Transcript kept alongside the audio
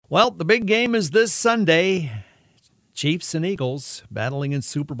Well, the big game is this Sunday. Chiefs and Eagles battling in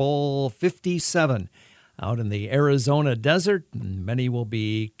Super Bowl 57 out in the Arizona desert. Many will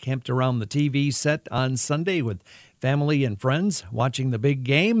be camped around the TV set on Sunday with family and friends watching the big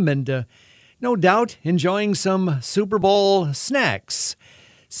game and no doubt enjoying some Super Bowl snacks.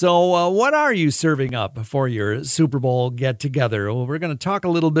 So what are you serving up for your Super Bowl get-together? Well, we're going to talk a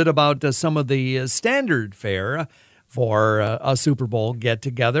little bit about some of the standard fare for a Super Bowl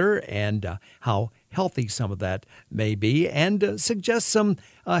get-together and how healthy some of that may be, and suggest some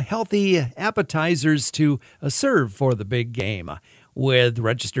healthy appetizers to serve for the big game with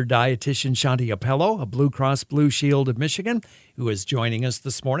registered dietitian Shanti Appello of Blue Cross Blue Shield of Michigan, who is joining us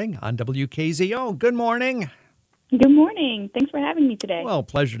this morning on WKZO. Good morning. Good morning. Thanks for having me today. Well,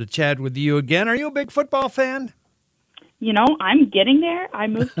 pleasure to chat with you again. Are you a big football fan? You know, I'm getting there. I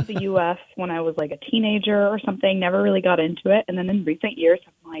moved to the U.S. when I was like a teenager or something, never really got into it. And then in recent years,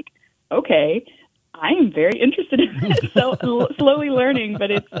 I'm like, okay, I am very interested in it. So slowly learning,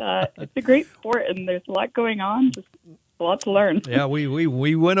 but it's a great sport and there's a lot going on. Just a lot to learn. Yeah, we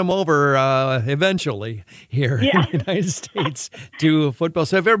win them over eventually here in the United States to football.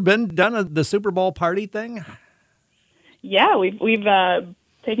 So have you ever done the Super Bowl party thing? Yeah, we've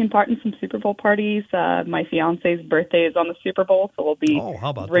taken part in some Super Bowl parties. My fiance's birthday is on the Super Bowl, so we'll be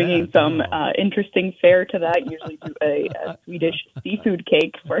bringing some interesting fare to that. Usually do a Swedish seafood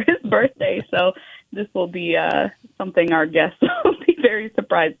cake for his birthday, so this will be something our guests will be very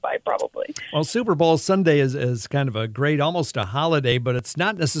surprised by, probably. Well, Super Bowl Sunday is kind of a great, almost a holiday, but it's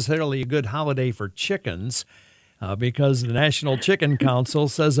not necessarily a good holiday for chickens. Because the National Chicken Council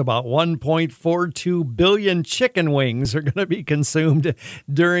says about 1.42 billion chicken wings are going to be consumed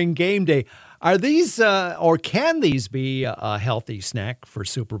during game day. Are these, or can these be a healthy snack for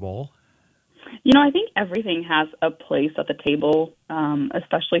Super Bowl? You know, I think everything has a place at the table,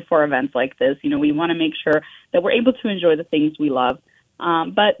 especially for events like this. You know, we want to make sure that we're able to enjoy the things we love.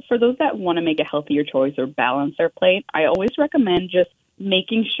 But for those that want to make a healthier choice or balance their plate, I always recommend just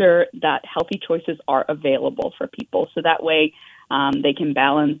making sure that healthy choices are available for people. So that way they can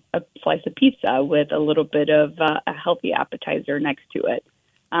balance a slice of pizza with a little bit of a healthy appetizer next to it.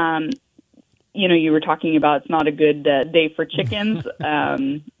 You know, you were talking about it's not a good day for chickens.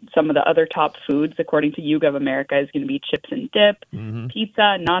 Some of the other top foods, according to YouGov America, is going to be chips and dip,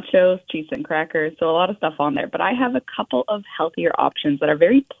 pizza, nachos, cheese and crackers. So a lot of stuff on there. But I have a couple of healthier options that are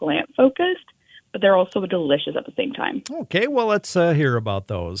very plant-focused, but they're also delicious at the same time. Okay, well, let's hear about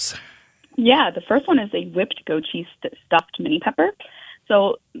those. Yeah, the first one is a whipped goat cheese stuffed mini pepper.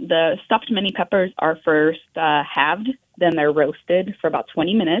 So the stuffed mini peppers are first halved, then they're roasted for about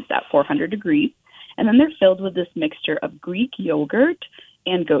 20 minutes at 400 degrees, and then they're filled with this mixture of Greek yogurt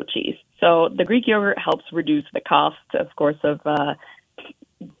and goat cheese. So the Greek yogurt helps reduce the cost, of course, of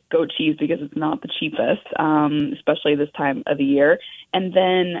goat cheese because it's not the cheapest, especially this time of the year. And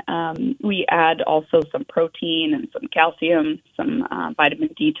then we add also some protein and some calcium, some vitamin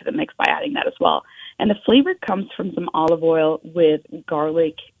D to the mix by adding that as well. And the flavor comes from some olive oil with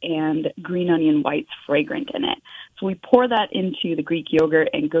garlic and green onion whites fragrant in it. So we pour that into the Greek yogurt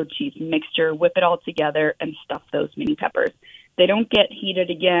and goat cheese mixture, whip it all together, and stuff those mini peppers. They don't get heated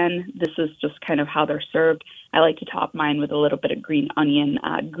again. This is just kind of how they're served. I like to top mine with a little bit of green onion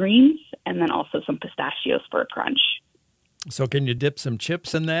greens and then also some pistachios for a crunch. So can you dip some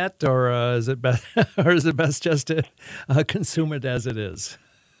chips in that, or is it best just to consume it as it is?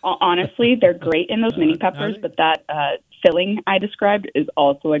 Honestly, they're great in those mini peppers, but that filling I described is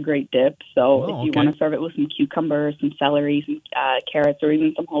also a great dip. So if you want to serve it with some cucumbers, some celery, some carrots, or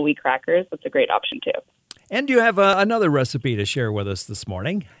even some whole wheat crackers, that's a great option too. And you have another recipe to share with us this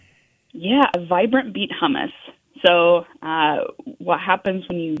morning. Yeah, a vibrant beet hummus. So what happens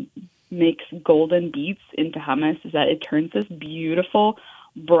when you mix golden beets into hummus is that it turns this beautiful,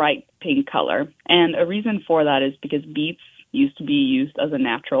 bright pink color. And a reason for that is because beets used to be used as a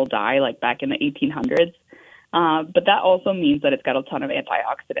natural dye, like back in the 1800s. But that also means that it's got a ton of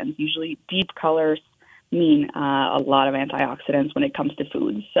antioxidants. Usually deep colors mean a lot of antioxidants when it comes to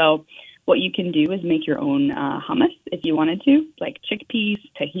food. So what you can do is make your own hummus if you wanted to, like chickpeas,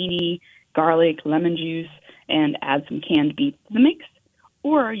 tahini, garlic, lemon juice, and add some canned beets to the mix.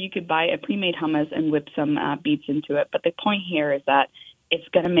 Or you could buy a pre-made hummus and whip some beets into it. But the point here is that it's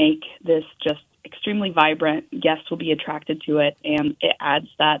going to make this just extremely vibrant. Guests will be attracted to it, and it adds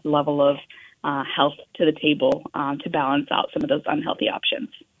that level of health to the table to balance out some of those unhealthy options.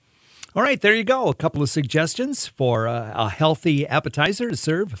 All right, there you go. A couple of suggestions for a healthy appetizer to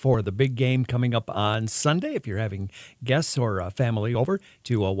serve for the big game coming up on Sunday if you're having guests or family over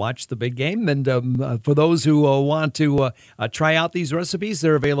to watch the big game. And for those who want to try out these recipes,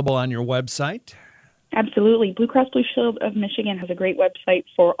 they're available on your website. Absolutely. Blue Cross Blue Shield of Michigan has a great website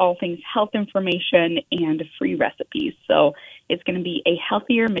for all things health information and free recipes. So it's going to be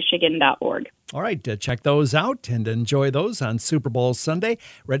ahealthiermichigan.org. All right, check those out and enjoy those on Super Bowl Sunday.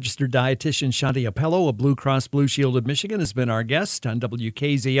 Registered dietitian Shanti Appello of Blue Cross Blue Shield of Michigan has been our guest on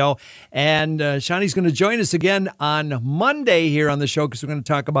WKZO. And Shanti's going to join us again on Monday here on the show because we're going to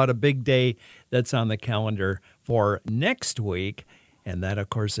talk about a big day that's on the calendar for next week. And that, of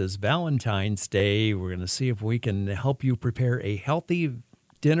course, is Valentine's Day. We're going to see if we can help you prepare a healthy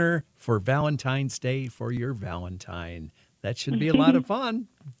dinner for Valentine's Day for your Valentine. That should be a lot of fun.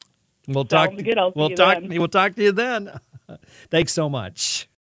 We'll talk to you then. Thanks so much.